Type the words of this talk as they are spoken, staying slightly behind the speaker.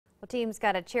Well, teams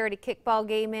got a charity kickball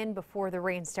game in before the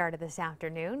rain started this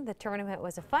afternoon. The tournament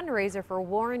was a fundraiser for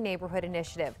Warren Neighborhood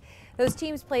Initiative. Those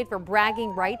teams played for bragging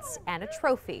rights and a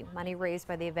trophy. Money raised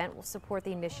by the event will support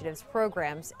the initiative's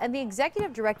programs. And the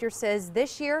executive director says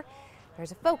this year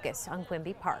there's a focus on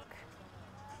Quimby Park.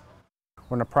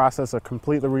 We're in the process of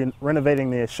completely renovating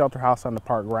the shelter house on the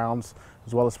park grounds,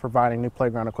 as well as providing new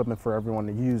playground equipment for everyone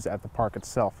to use at the park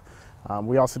itself.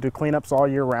 We also do cleanups all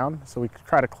year round, so we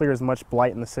try to clear as much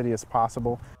blight in the city as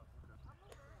possible.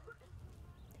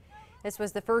 This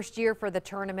was the first year for the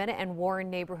tournament, and Warren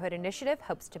Neighborhood Initiative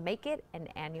hopes to make it an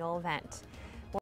annual event.